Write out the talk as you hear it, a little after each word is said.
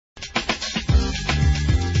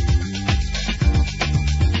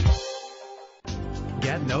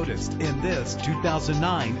get noticed in this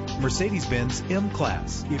 2009 Mercedes-Benz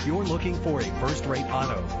M-Class. If you're looking for a first-rate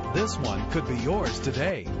auto, this one could be yours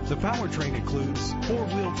today. The powertrain includes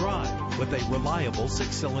four-wheel drive with a reliable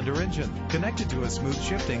 6-cylinder engine connected to a smooth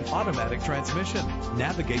shifting automatic transmission.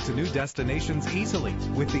 Navigate to new destinations easily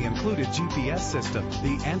with the included GPS system.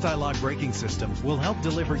 The anti-lock braking system will help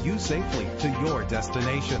deliver you safely to your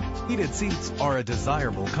destination. Heated seats are a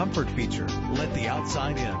desirable comfort feature. Let the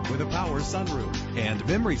outside in with a power sunroof. And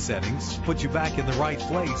memory settings put you back in the right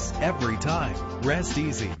place every time. Rest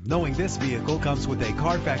easy knowing this vehicle comes with a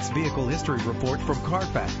Carfax Vehicle History Report from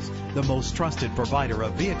Carfax, the most trusted provider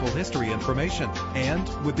of vehicle history information.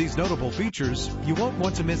 And with these notable features, you won't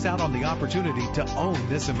want to miss out on the opportunity to own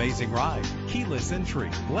this amazing ride. Keyless entry,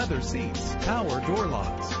 leather seats, power door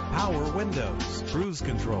locks, power windows, cruise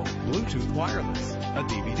control, Bluetooth wireless, a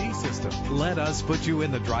DVD system. Let us put you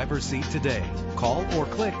in the driver's seat today. Call or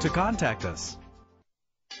click to contact us.